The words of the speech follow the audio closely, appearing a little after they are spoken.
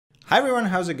Hi everyone,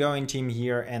 how's it going? Team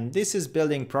here, and this is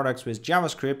building products with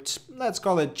JavaScript. Let's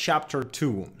call it chapter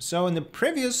 2. So in the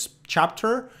previous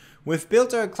chapter, we've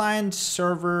built a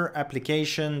client-server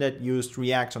application that used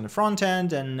React on the front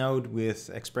end and Node with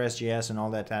Express.js and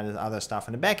all that other stuff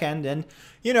on the back end. And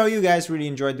you know, you guys really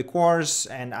enjoyed the course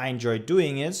and I enjoyed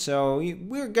doing it, so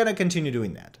we're gonna continue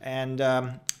doing that.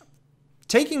 And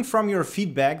taking from your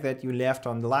feedback that you left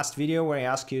on the last video where I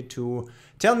asked you to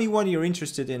tell me what you're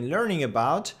interested in learning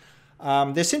about,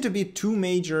 there seem to be two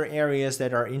major areas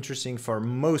that are interesting for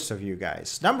most of you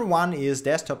guys. Number one is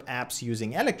desktop apps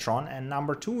using Electron, and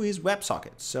number two is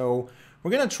WebSockets. So we're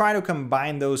going to try to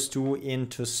combine those two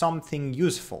into something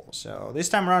useful. So this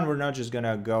time around, we're not just going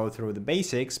to go through the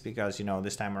basics because, you know,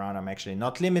 this time around, I'm actually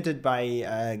not limited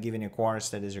by giving a course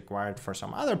that is required for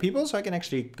some other people, so I can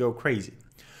actually go crazy.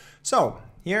 So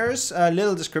here's a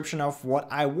little description of what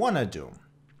I want to do.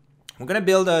 We're going to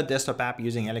build a desktop app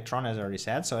using Electron, as I already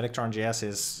said. So Electron.js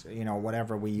is, you know,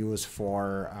 whatever we use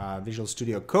for Visual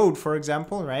Studio Code, for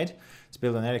example, right? It's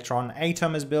built on Electron.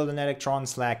 Atom is built on Electron.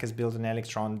 Slack is built on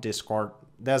Electron. Discord.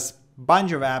 There's a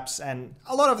bunch of apps, and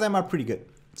a lot of them are pretty good.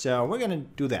 So we're going to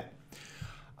do that.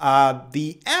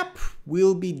 The app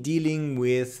will be dealing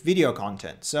with video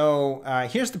content. So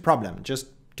here's the problem. Just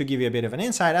to give you a bit of an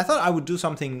insight, I thought I would do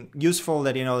something useful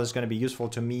that, you know, is going to be useful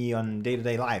to me on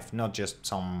day-to-day life, not just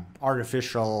some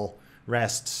artificial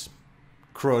REST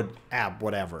CRUD app,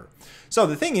 whatever. So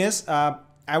the thing is, I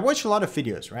watch a lot of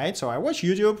videos, right? So I watch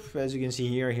YouTube, as you can see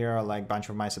here. Here are like a bunch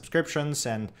of my subscriptions,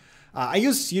 and I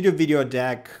use YouTube Video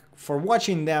Deck for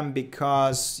watching them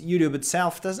because YouTube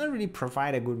itself doesn't really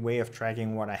provide a good way of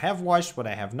tracking what I have watched, what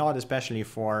I have not, especially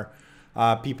for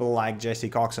people like Jesse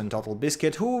Cox and Total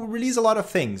Biscuit, who release a lot of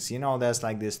things. You know, there's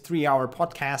like this 3-hour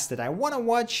podcast that I want to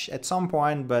watch at some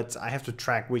point, but I have to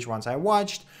track which ones I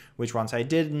watched, which ones I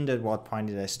didn't, at what point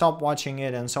did I stop watching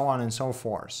it, and so on and so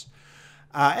forth.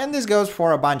 And this goes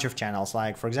for a bunch of channels.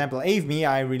 Like, for example, AveMe,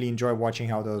 I really enjoy watching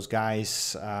how those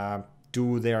guys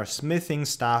do their smithing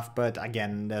stuff, but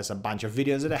again, there's a bunch of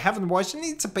videos that I haven't watched, and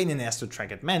it's a pain in the ass to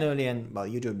track it manually, and, well,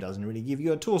 YouTube doesn't really give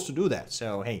you tools to do that,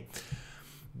 so hey.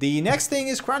 The next thing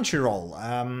is Crunchyroll.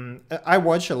 I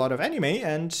watch a lot of anime,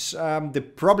 and the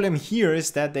problem here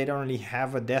is that they don't really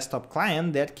have a desktop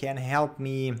client that can help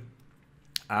me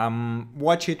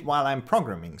watch it while I'm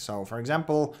programming. So, for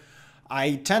example,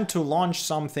 I tend to launch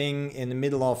something in the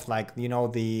middle of, like, you know,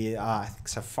 the I think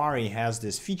Safari has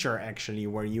this feature actually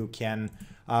where you can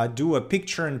do a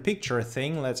picture-in-picture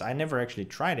thing. I never actually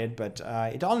tried it, but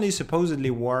it only supposedly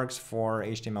works for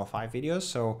HTML5 videos.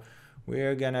 So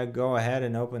we're gonna go ahead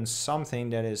and open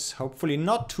something that is hopefully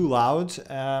not too loud,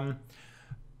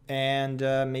 and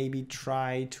maybe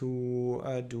try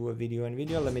to do a video in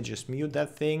video. Let me just mute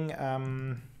that thing,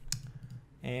 and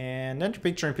then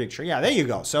picture-in-picture. Yeah, there you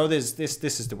go. So this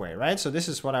is the way, right? So this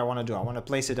is what I want to do. I want to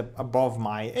place it above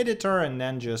my editor and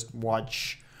then just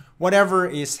watch whatever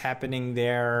is happening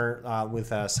there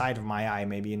with a side of my eye.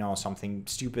 Maybe, you know, something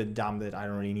stupid, dumb that I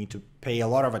don't really need to pay a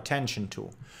lot of attention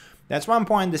to. That's one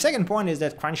point. The second point is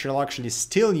that Crunchyroll actually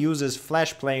still uses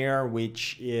Flash Player,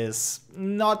 which is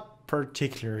not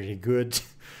particularly good.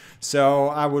 So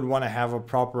I would want to have a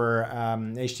proper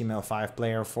HTML5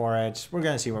 player for it. We're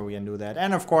going to see where we can do that.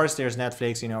 And of course, there's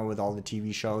Netflix, you know, with all the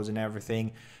TV shows and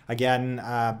everything. Again,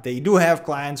 they do have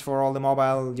clients for all the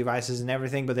mobile devices and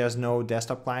everything, but there's no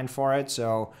desktop client for it.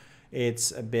 So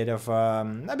it's a bit of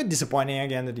a bit disappointing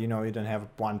again that, you know, you don't have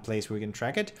one place where you can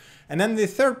track it. And then the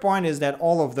third point is that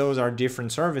all of those are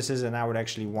different services, and I would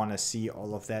actually want to see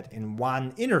all of that in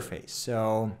one interface.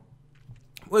 So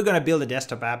we're going to build a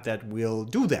desktop app that will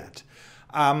do that.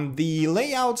 The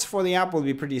layouts for the app will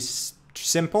be pretty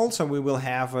simple. So we will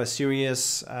have a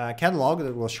series catalog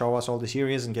that will show us all the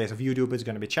series. In case of YouTube, it's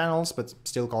going to be channels, but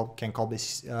still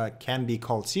can be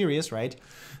called series, right?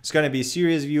 It's going to be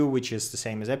series view, which is the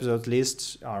same as episodes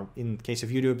list, or in case of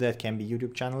YouTube, that can be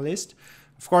YouTube channel list.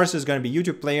 Of course, there's going to be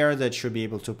YouTube player that should be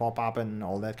able to pop up and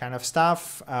all that kind of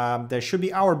stuff. There should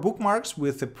be our bookmarks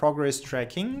with the progress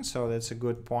tracking. So that's a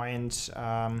good point.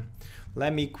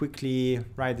 Let me quickly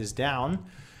write this down.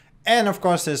 And of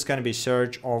course, there's going to be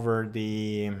search over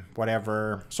the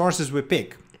whatever sources we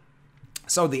pick.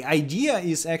 So the idea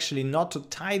is actually not to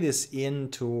tie this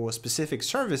into specific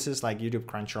services like YouTube,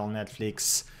 Crunchyroll,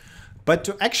 Netflix, but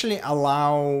to actually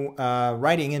allow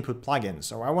writing input plugins.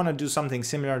 So I want to do something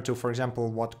similar to, for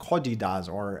example, what Kodi does,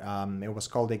 or it was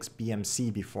called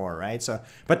XBMC before, right? So,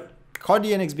 but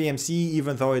Kodi and XBMC,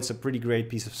 even though it's a pretty great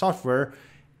piece of software,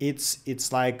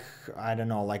 it's like, I don't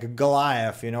know, like a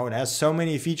Goliath, you know, it has so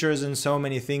many features and so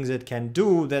many things it can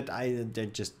do that they're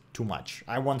just too much.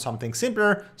 I want something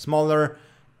simpler, smaller,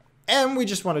 and we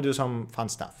just want to do some fun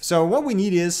stuff. So what we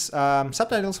need is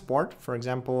subtitle support, for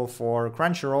example, for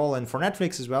Crunchyroll and for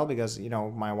Netflix as well, because, you know,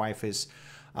 my wife is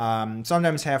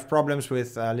sometimes have problems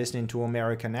with listening to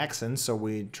American accents, so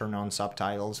we turn on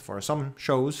subtitles for some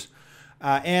shows.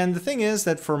 And the thing is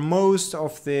that for most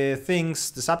of the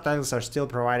things, the subtitles are still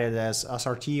provided as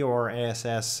SRT or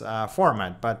ASS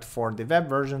format. But for the web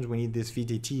versions, we need this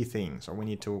VTT thing. So we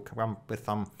need to come up with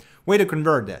some way to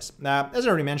convert this. As I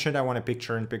already mentioned, I want a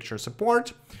picture-in-picture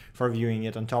support for viewing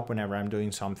it on top whenever I'm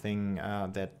doing something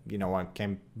that, you know, I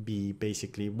can be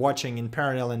basically watching in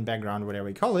parallel in background, whatever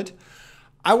you call it.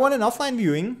 I want an offline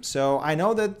viewing, so I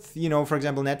know that, you know, for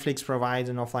example, Netflix provides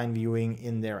an offline viewing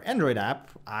in their Android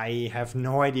app. I have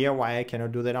no idea why I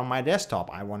cannot do that on my desktop.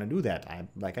 I want to do that.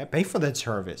 I pay for that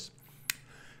service.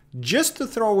 Just to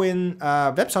throw in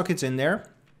WebSockets in there,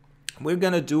 we're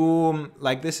going to do,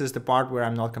 like, this is the part where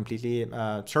I'm not completely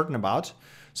certain about.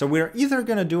 So we're either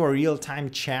going to do a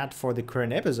real-time chat for the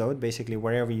current episode. Basically,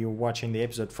 wherever you're watching the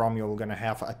episode from, you're going to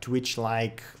have a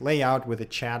Twitch-like layout with a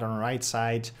chat on the right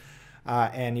side.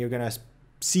 And you're gonna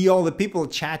see all the people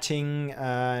chatting,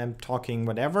 talking,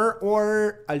 whatever.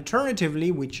 Or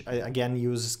alternatively, which again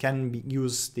can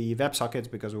use the WebSockets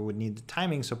because we would need the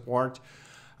timing support.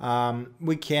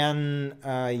 We can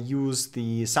use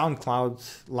the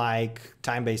SoundCloud-like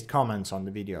time-based comments on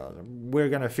the video. We're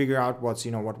gonna figure out what's,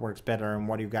 you know, what works better and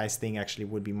what you guys think actually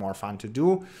would be more fun to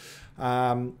do.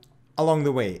 Along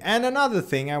the way. And another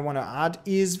thing I want to add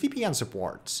is VPN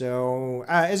support. So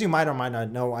as you might or might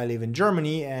not know, I live in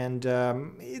Germany, and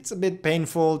it's a bit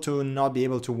painful to not be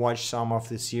able to watch some of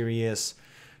the series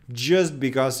just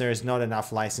because there's not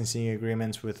enough licensing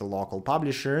agreements with the local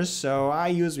publishers. So I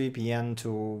use VPN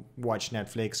to watch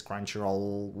Netflix,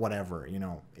 Crunchyroll, whatever, you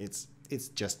know. It's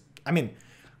just, I mean,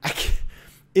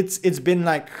 It's been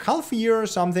like half a year or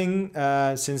something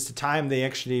since the time they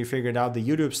actually figured out the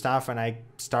YouTube stuff, and I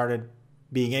started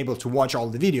being able to watch all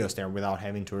the videos there without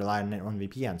having to rely on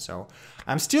VPN. So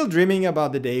I'm still dreaming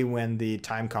about the day when the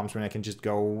time comes when I can just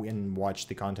go and watch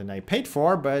the content I paid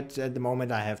for, but at the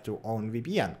moment I have to own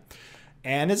VPN.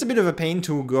 And it's a bit of a pain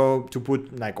to go to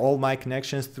put like all my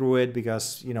connections through it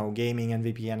because, you know, gaming and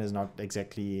VPN is not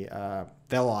exactly well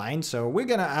aligned. So we're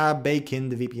gonna bake in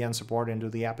the VPN support into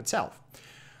the app itself.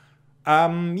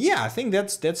 Yeah, I think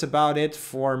that's about it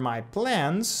for my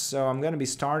plans. So I'm going to be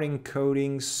starting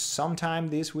coding sometime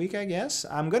this week, I guess.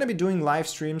 I'm going to be doing live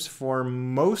streams for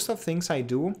most of things I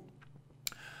do.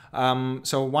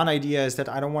 So one idea is that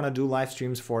I don't want to do live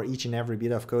streams for each and every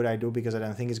bit of code I do because I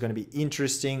don't think it's going to be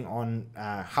interesting on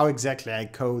how exactly I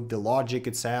code the logic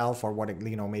itself or what,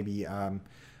 you know, maybe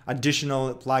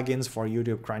additional plugins for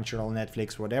YouTube, Crunchyroll,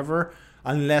 Netflix, whatever.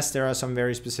 Unless there are some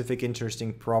very specific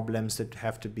interesting problems that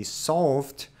have to be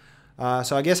solved.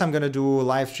 So I guess I'm going to do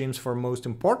live streams for most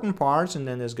important parts, and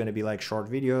then there's going to be like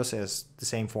short videos as the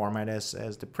same format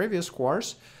as the previous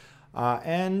course.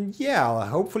 And yeah,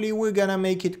 hopefully we're going to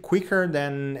make it quicker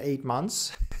than 8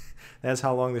 months. That's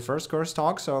how long the first course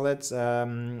took. So let's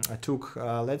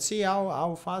see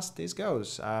how fast this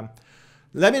goes.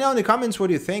 Let me know in the comments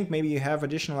what you think. Maybe you have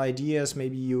additional ideas.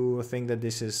 Maybe you think that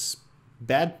this is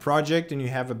bad project and you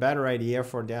have a better idea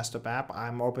for a desktop app.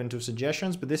 I'm open to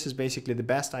suggestions, but this is basically the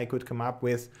best I could come up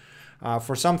with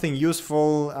for something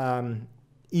useful,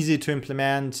 easy to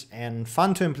implement and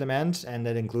fun to implement, and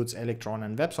that includes Electron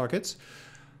and WebSockets.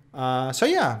 So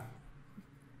yeah,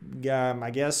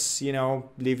 I guess, you know,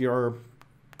 leave your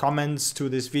comments to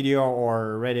this video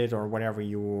or Reddit or whatever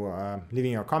you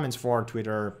leaving your comments for,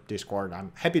 Twitter, Discord.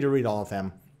 I'm happy to read all of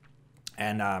them.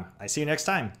 And I see you next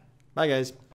time. Bye guys.